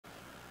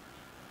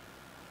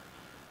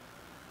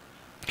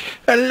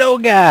Hello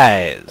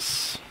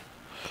guys!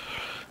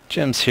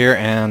 Jims here,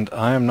 and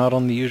I am not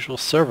on the usual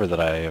server that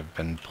I have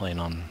been playing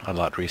on a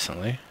lot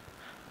recently.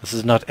 This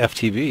is not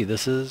FTB,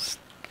 this is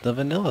the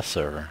vanilla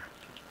server.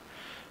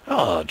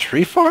 Oh,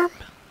 tree farm?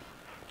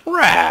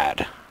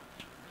 Rad!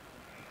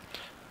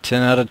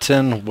 10 out of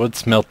 10, wood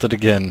smelted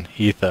again.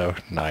 Etho,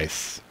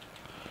 nice.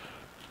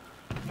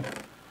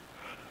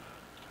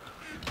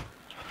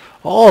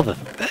 All the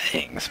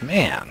things,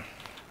 man.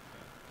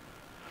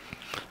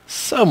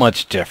 So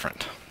much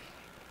different.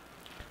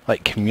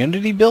 Like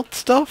community built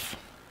stuff?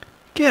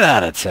 Get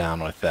out of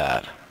town with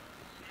that.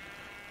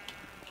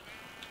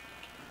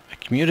 A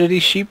community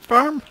sheep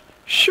farm?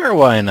 Sure,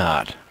 why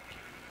not?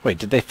 Wait,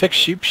 did they fix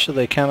sheep so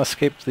they can't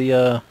escape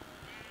the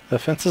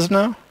fences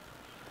now?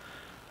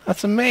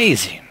 That's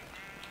amazing.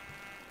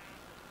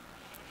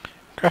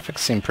 Graphics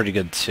seem pretty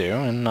good too,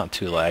 and not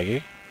too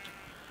laggy.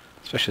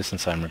 Especially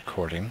since I'm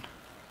recording.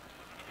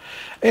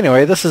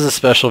 Anyway, this is a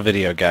special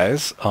video,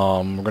 guys.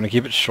 We're going to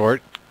keep it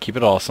short, keep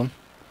it awesome.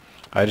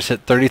 I just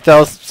hit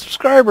 30,000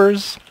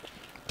 subscribers.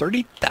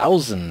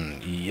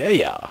 30,000,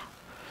 yeah.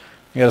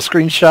 You got a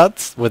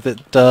screenshots with it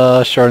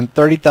showing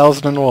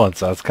 30,001,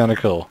 so that's kind of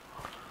cool.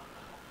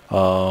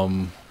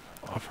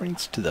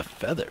 Offerings to the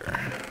feather.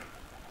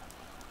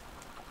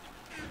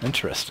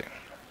 Interesting.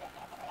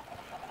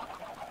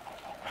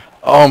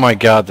 Oh my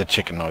god, the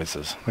chicken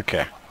noises.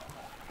 Okay.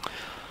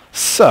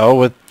 So,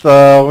 with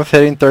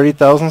hitting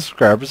 30,000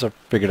 subscribers, I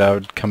figured I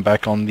would come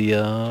back on the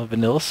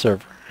vanilla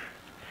server.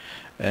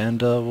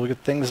 And we'll get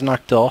things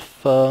knocked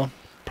off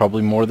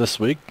probably more this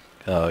week.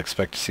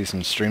 Expect to see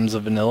some streams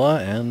of vanilla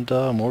and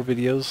more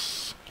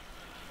videos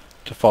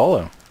to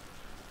follow.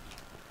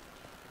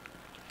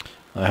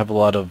 I have a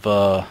lot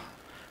of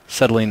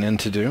settling in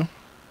to do.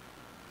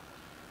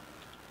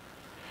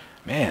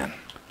 Man,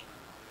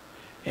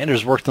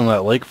 Anders worked on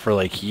that lake for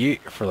like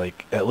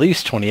at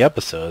least 20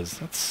 episodes.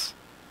 That's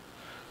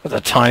a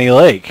tiny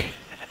lake.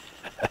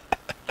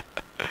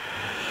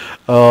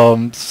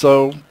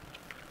 So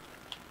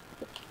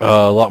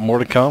a lot more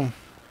to come.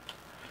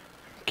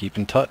 Keep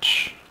in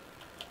touch.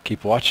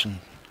 Keep watching.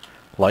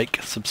 Like,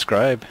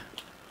 subscribe,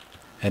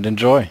 and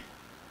enjoy.